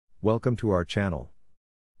Welcome to our channel.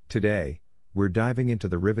 Today, we're diving into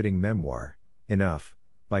the riveting memoir, Enough,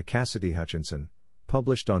 by Cassidy Hutchinson,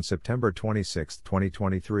 published on September 26,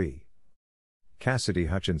 2023. Cassidy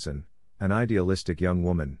Hutchinson, an idealistic young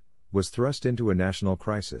woman, was thrust into a national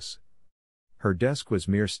crisis. Her desk was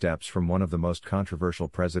mere steps from one of the most controversial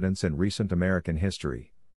presidents in recent American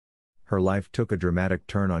history. Her life took a dramatic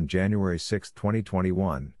turn on January 6,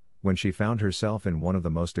 2021, when she found herself in one of the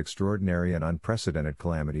most extraordinary and unprecedented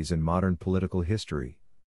calamities in modern political history.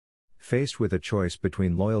 Faced with a choice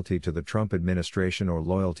between loyalty to the Trump administration or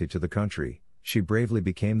loyalty to the country, she bravely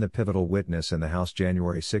became the pivotal witness in the House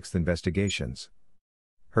January 6 investigations.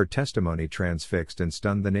 Her testimony transfixed and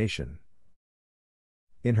stunned the nation.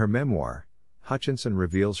 In her memoir, Hutchinson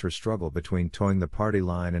reveals her struggle between towing the party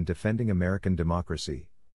line and defending American democracy.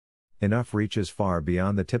 Enough reaches far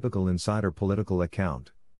beyond the typical insider political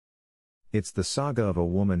account. It's the saga of a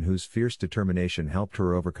woman whose fierce determination helped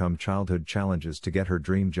her overcome childhood challenges to get her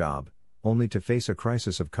dream job, only to face a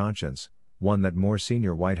crisis of conscience, one that more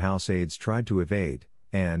senior White House aides tried to evade,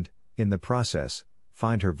 and, in the process,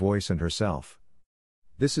 find her voice and herself.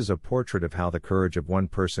 This is a portrait of how the courage of one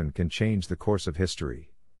person can change the course of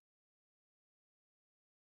history.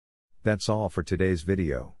 That's all for today's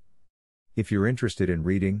video. If you're interested in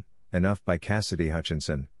reading Enough by Cassidy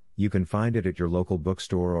Hutchinson, you can find it at your local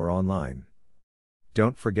bookstore or online.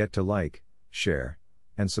 Don't forget to like, share,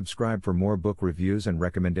 and subscribe for more book reviews and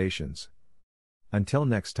recommendations. Until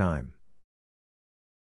next time.